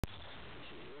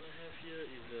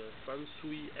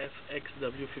SANSUI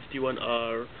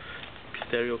FX-W51R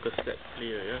stereo cassette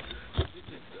player. Yeah, so this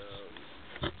is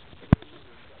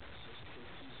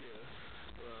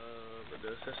but the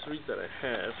accessories that I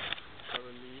have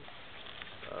currently,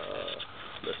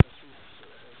 the accessories that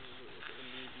I have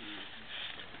is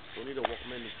only the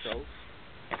walkman itself.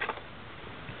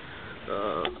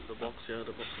 The box here,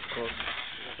 the box of course,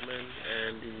 walkman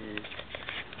and the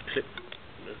clip.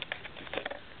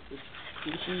 It's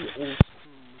pretty old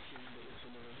school looking, but it's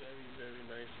in a very, very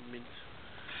nice mint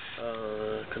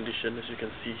condition, as you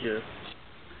can see here.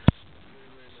 Very,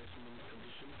 very nice mint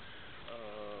condition.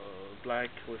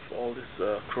 Black with all this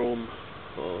chrome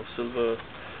or silver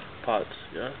parts.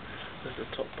 Yeah, that's the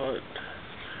top part.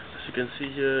 As you can see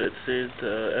here, it says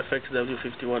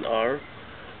FX-W51R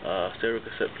stereo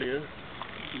cassette player.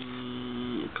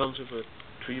 It comes with a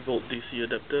 3-volt DC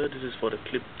adapter. This is for the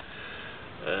clip,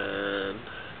 and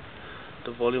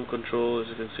the volume control, as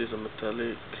you can see, is a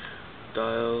metallic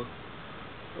dial.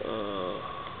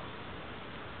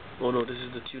 Oh no, this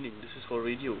is the tuning. This is for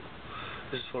radio.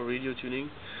 This is for radio tuning.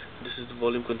 This is the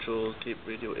volume control, tape,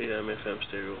 radio, AM, FM,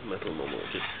 stereo, metal, normal.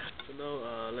 Okay. So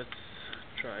now let's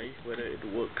try whether it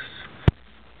works.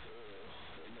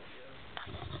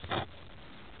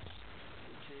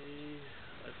 Okay,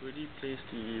 I've already placed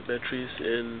the batteries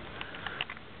in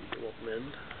the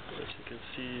walkman. As you can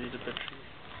see, the battery.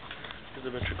 This is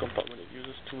the battery compartment. It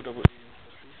uses 2 AA batteries.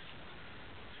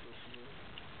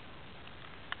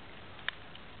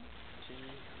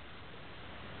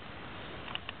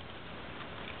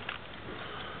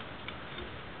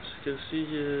 As you can see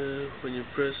here, when you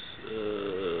press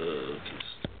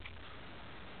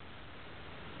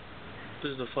this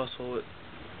is the fast forward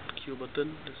Q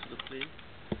button, this is the play. You can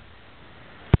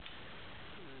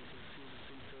see the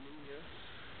thing turning here.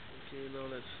 Okay, now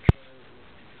let's try with the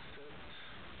cassette.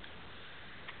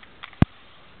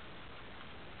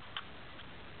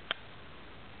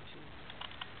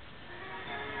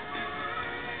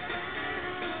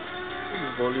 This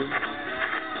is volume.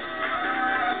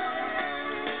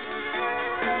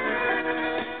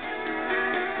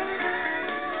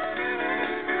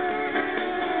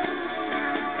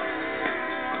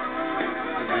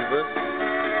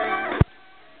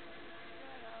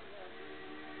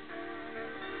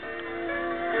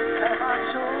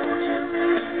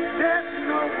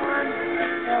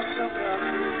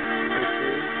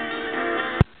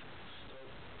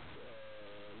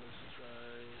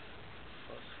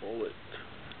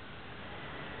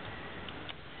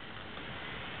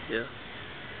 Yeah, as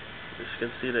you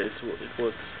can see that it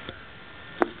works.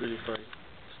 It's really fine.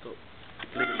 Stop.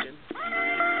 Play again.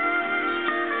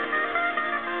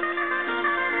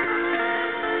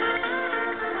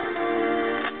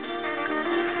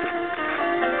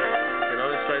 Okay, now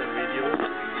let's try the radio.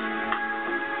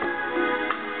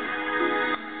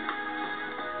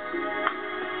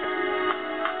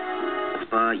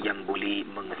 Yang boleh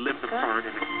mengelepaskan.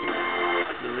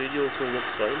 The radio also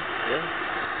works fine. Yeah.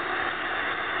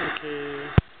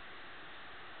 Okay.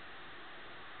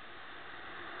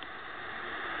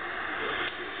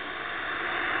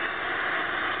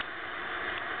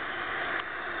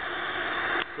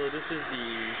 So this is the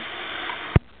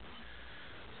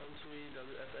SANSUI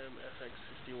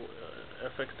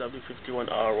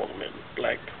FX-W51R walkman,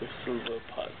 black with silver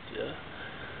parts. Yeah.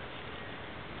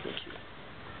 Thank you.